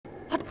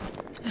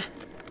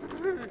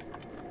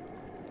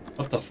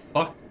What the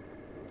fuck?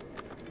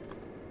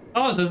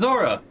 Oh, it's a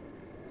Zora!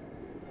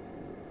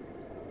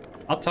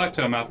 I'll talk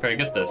to him after I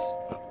get this.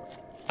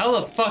 How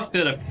the fuck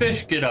did a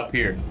fish get up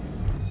here?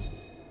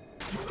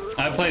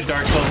 I played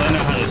Dark Souls, I know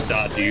how to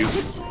dodge you.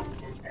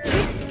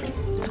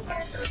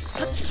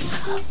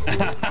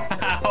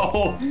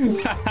 Ow!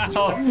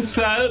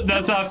 Ow!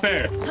 That's not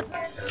fair.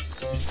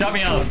 Shot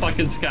me out of the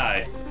fucking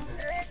sky.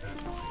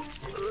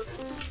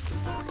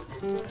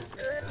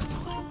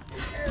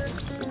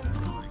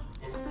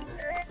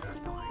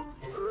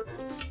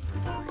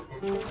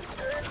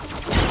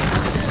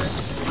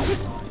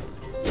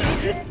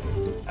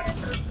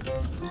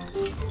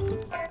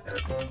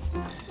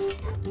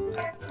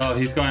 Oh,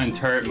 he's going in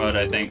turret mode,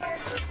 I think.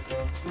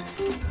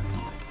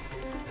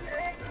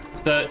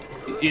 So,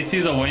 you see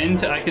the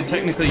wind? I could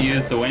technically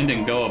use the wind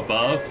and go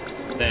above,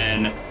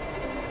 then...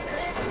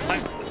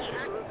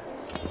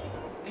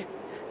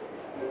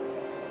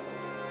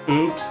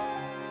 Oops.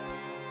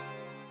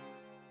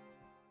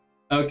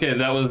 Okay,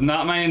 that was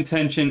not my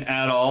intention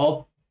at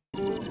all.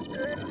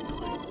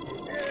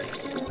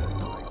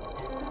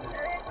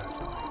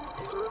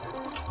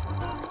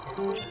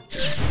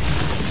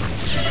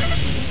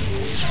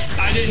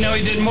 I didn't know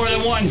he did more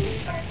than one.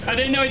 I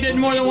didn't know he did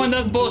more than one.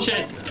 That's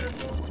bullshit.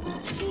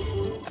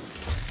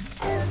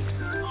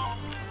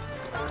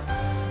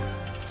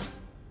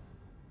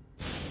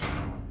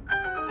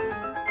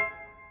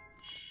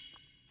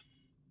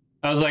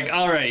 I was like,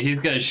 all right, he's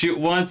gonna shoot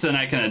once and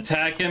I can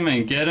attack him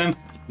and get him.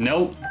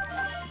 Nope.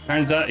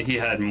 Turns out he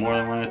had more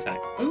than one attack.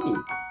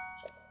 Ooh.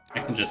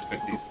 I can just cook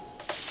these.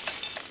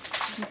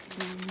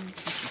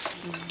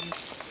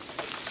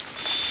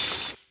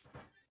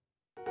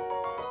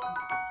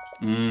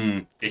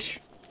 Mmm, fish.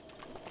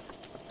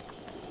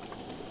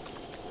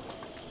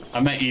 I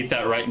might eat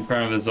that right in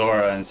front of a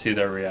Zora and see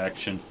their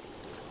reaction.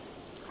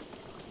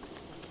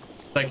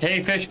 It's like,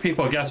 hey, fish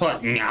people, guess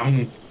what?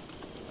 Nyam.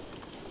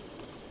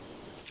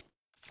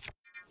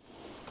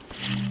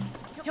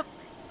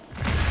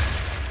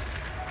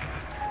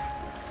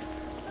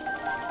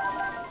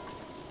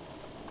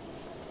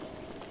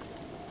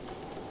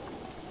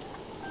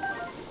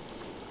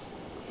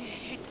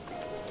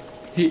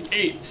 He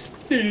ate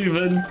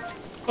Steven.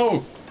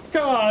 Oh,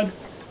 God.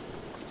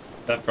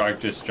 That frog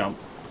just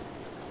jumped.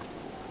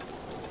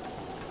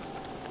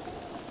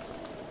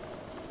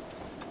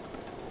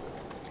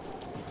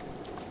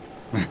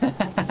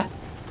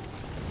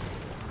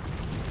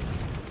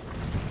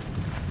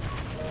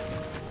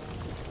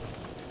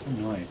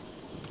 Noise.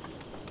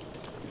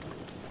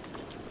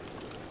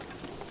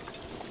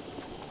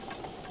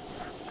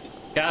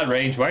 God,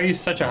 Rage, why are you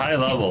such a high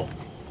level?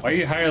 Why are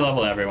you higher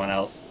level than everyone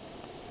else?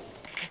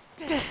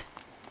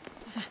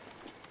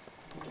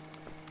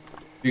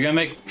 You're gonna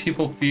make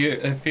people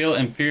feel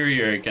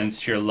inferior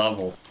against your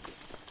level.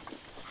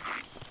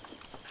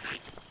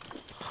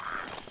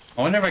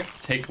 I wonder if I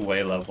can take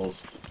away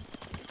levels.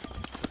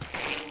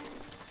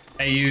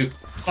 Hey, you,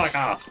 fuck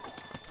off.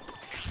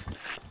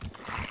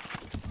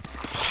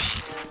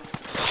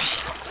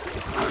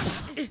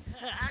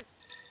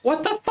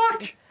 What the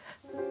fuck?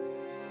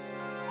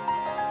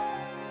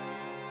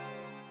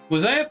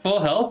 Was I at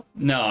full health?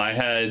 No, I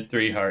had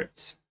 3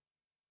 hearts.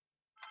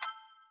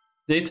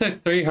 They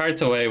took 3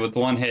 hearts away with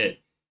 1 hit.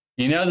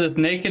 You know, this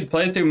naked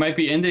playthrough might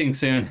be ending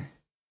soon.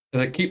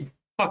 Because I keep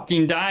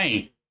fucking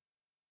dying.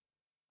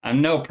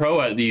 I'm no pro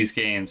at these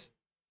games.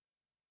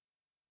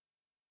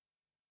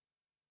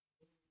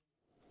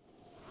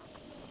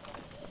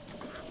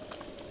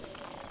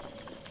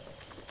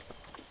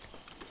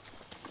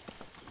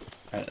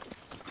 Alright,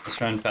 let's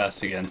run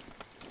fast again.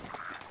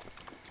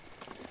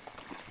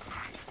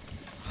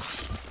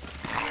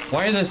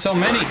 Why are there so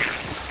many?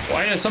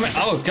 Why are there so many?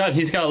 Oh god,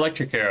 he's got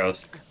electric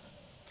arrows.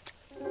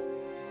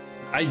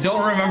 I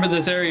don't remember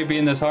this area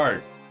being this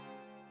hard.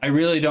 I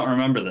really don't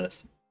remember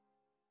this.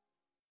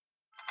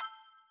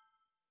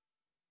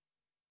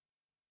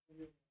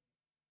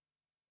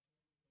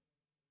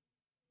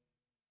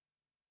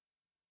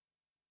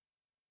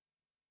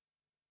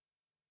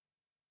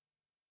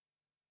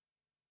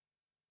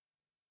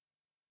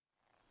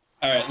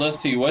 Alright, let's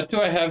see. What do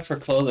I have for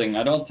clothing?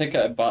 I don't think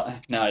I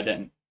bought... No, I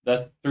didn't.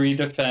 That's 3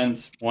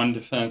 defense, 1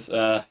 defense,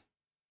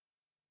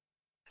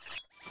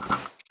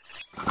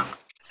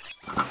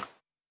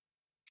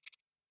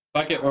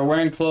 Fuck it, we're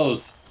wearing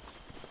clothes.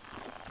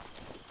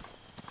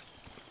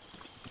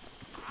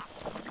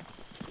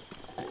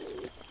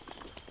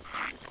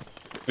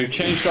 We've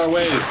changed our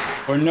ways.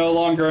 We're no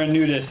longer a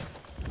nudist.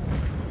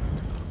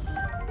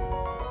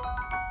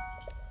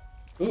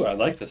 Ooh, I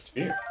like the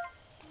spear.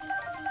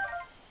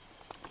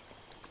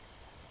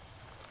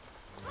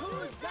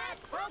 Who's that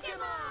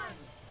Pokemon?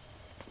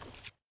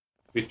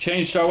 We've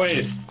changed our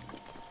ways.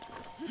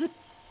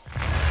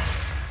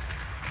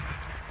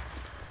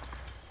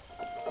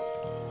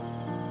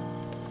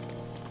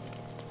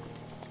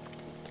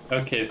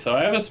 Okay, so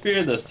I have a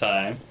spear this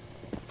time.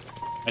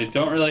 I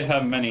don't really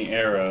have many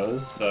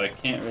arrows, so I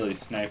can't really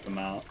snipe them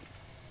out.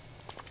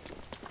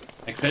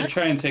 I could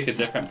try and take a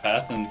different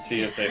path and see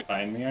if they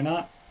find me or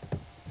not.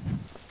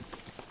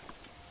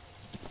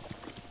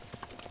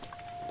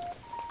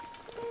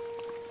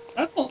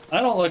 I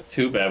don't look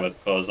too bad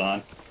with clothes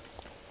on.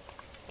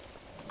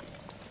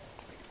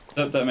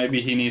 Except that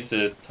maybe he needs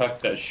to tuck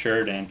that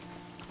shirt in.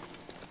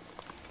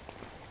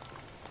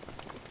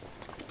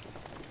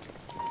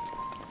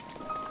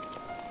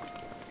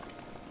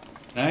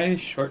 Can I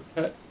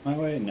shortcut my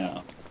way?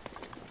 No.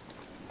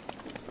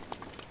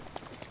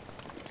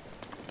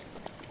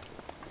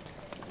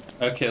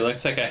 Okay,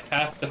 looks like I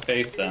have to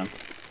face them.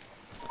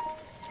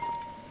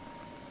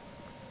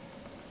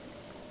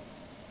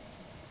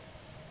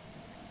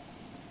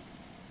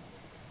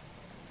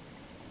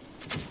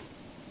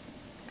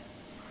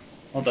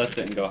 Well, that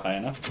didn't go high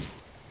enough.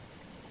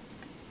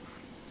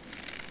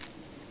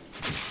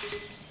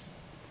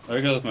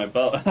 There goes my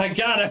bow. I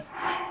got him!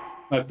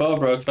 My bow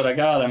broke, but I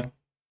got him.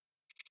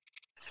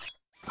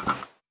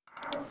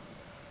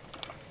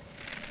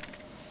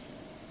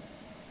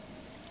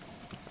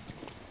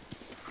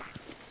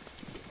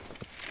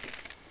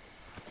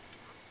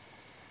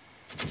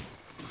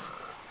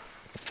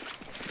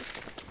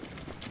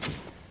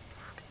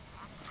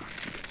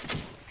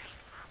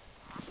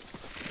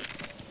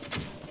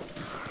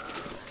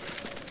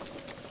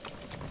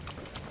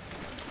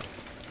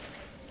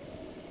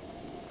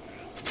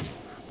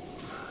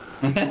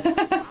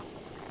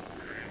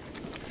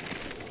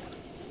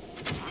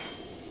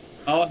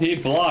 Oh, he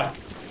blocked.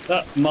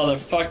 That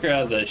motherfucker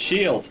has a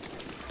shield.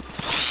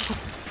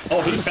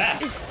 Oh, he's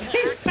fast.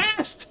 He's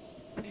fast.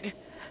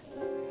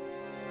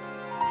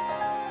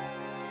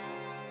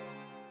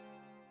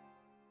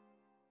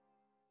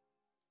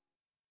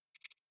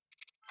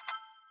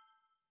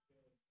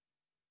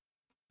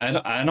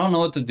 I don't know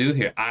what to do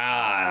here.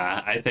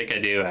 Ah, I think I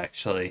do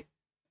actually.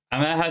 I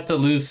might have to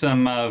lose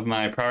some of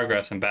my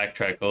progress and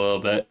backtrack a little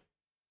bit.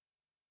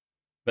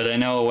 But I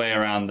know a way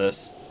around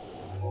this.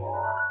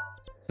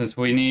 Since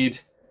we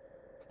need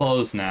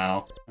clothes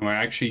now, and we're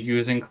actually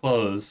using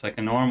clothes like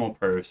a normal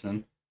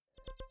person,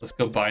 let's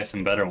go buy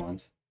some better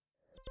ones.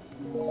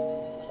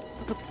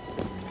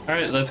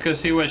 Alright, let's go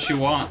see what she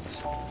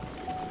wants.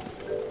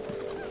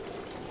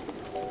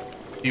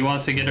 He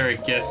wants to get her a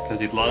gift because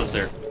he loves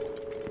her.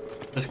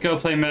 Let's go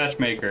play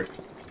matchmaker.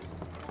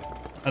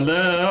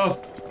 Hello?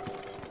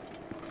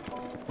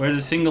 Where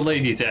the single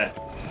ladies at?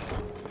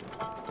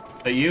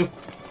 Is that you?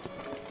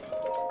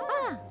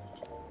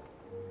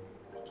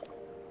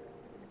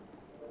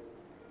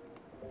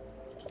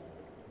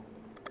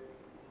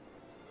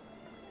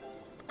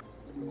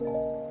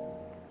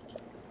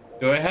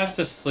 Do I have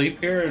to sleep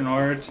here in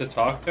order to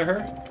talk to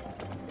her?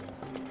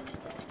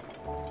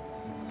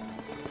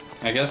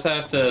 I guess I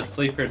have to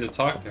sleep here to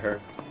talk to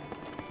her.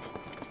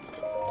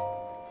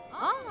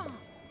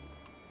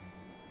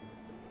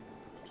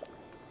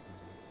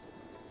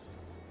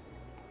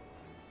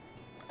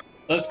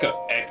 Let's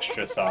go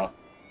extra soft.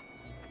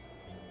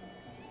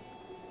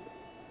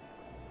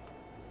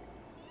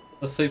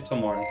 Let's sleep till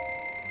morning.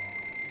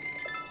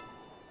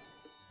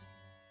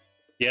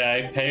 Yeah,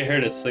 I pay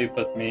her to sleep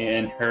with me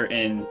and her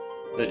in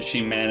that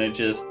she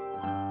manages.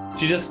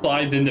 She just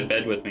slides into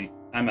bed with me.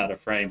 I'm out of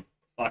frame.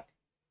 Fuck.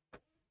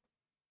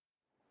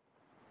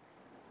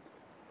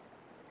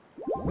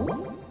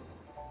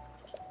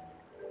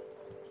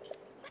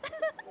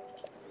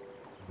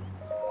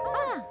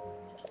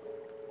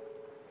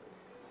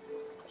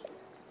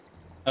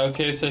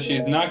 Okay, so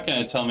she's not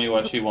gonna tell me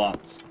what she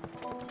wants.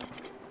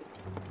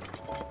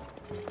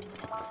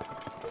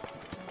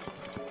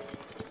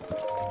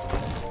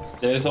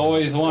 There's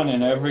always one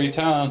in every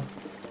town.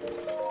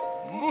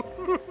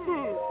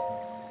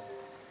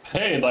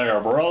 Hey there,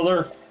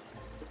 brother.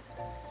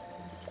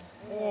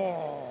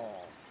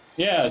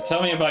 Yeah,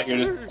 tell me about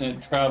your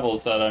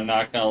travels that I'm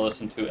not gonna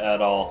listen to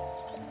at all.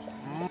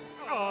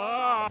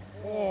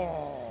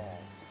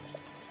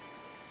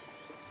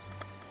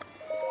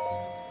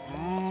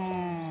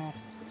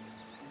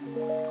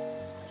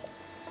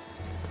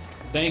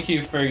 Thank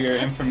you for your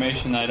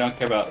information I don't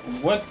care about.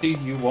 What do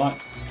you want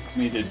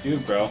me to do,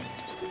 bro?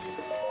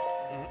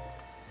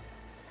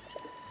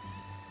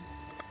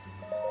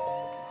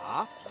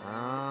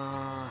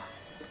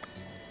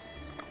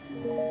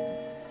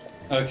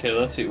 Okay,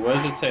 let's see. What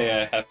does it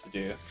say I have to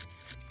do?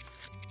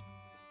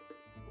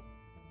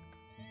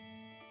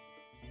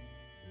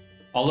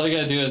 All I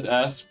gotta do is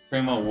ask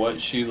Prima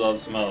what she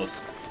loves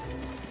most.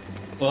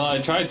 Well, I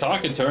tried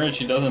talking to her and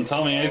she doesn't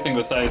tell me anything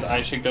besides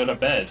I should go to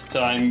bed.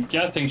 So I'm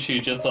guessing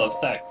she just loves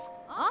sex.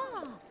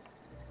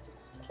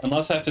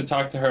 Unless I have to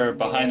talk to her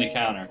behind the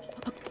counter.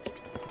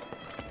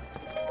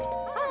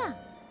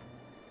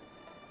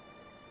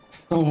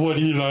 What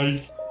do you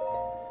like?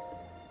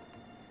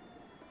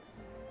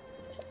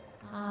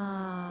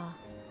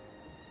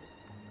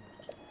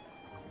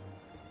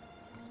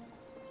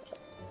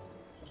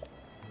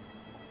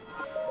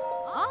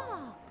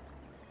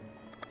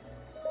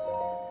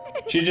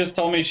 She just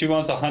told me she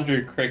wants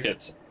 100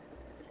 crickets.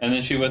 And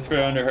then she whispered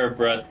under her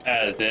breath,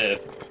 as if.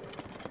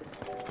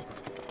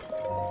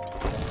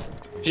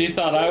 She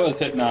thought I was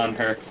hitting on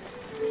her.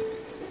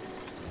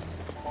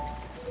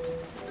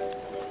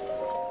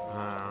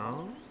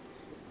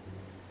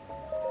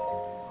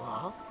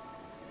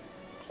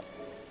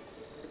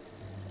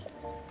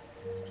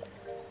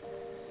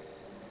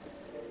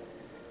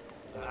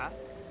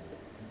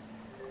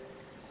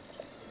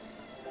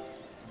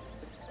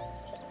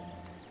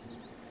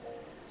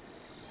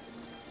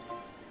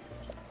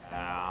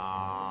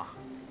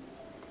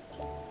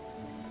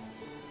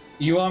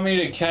 You want me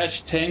to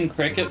catch 10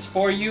 crickets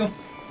for you?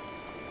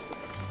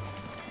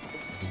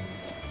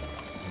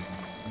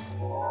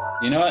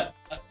 You know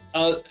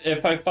what?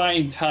 If I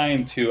find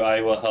time to,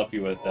 I will help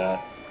you with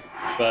that.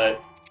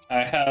 But I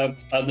have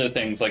other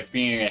things like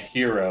being a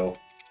hero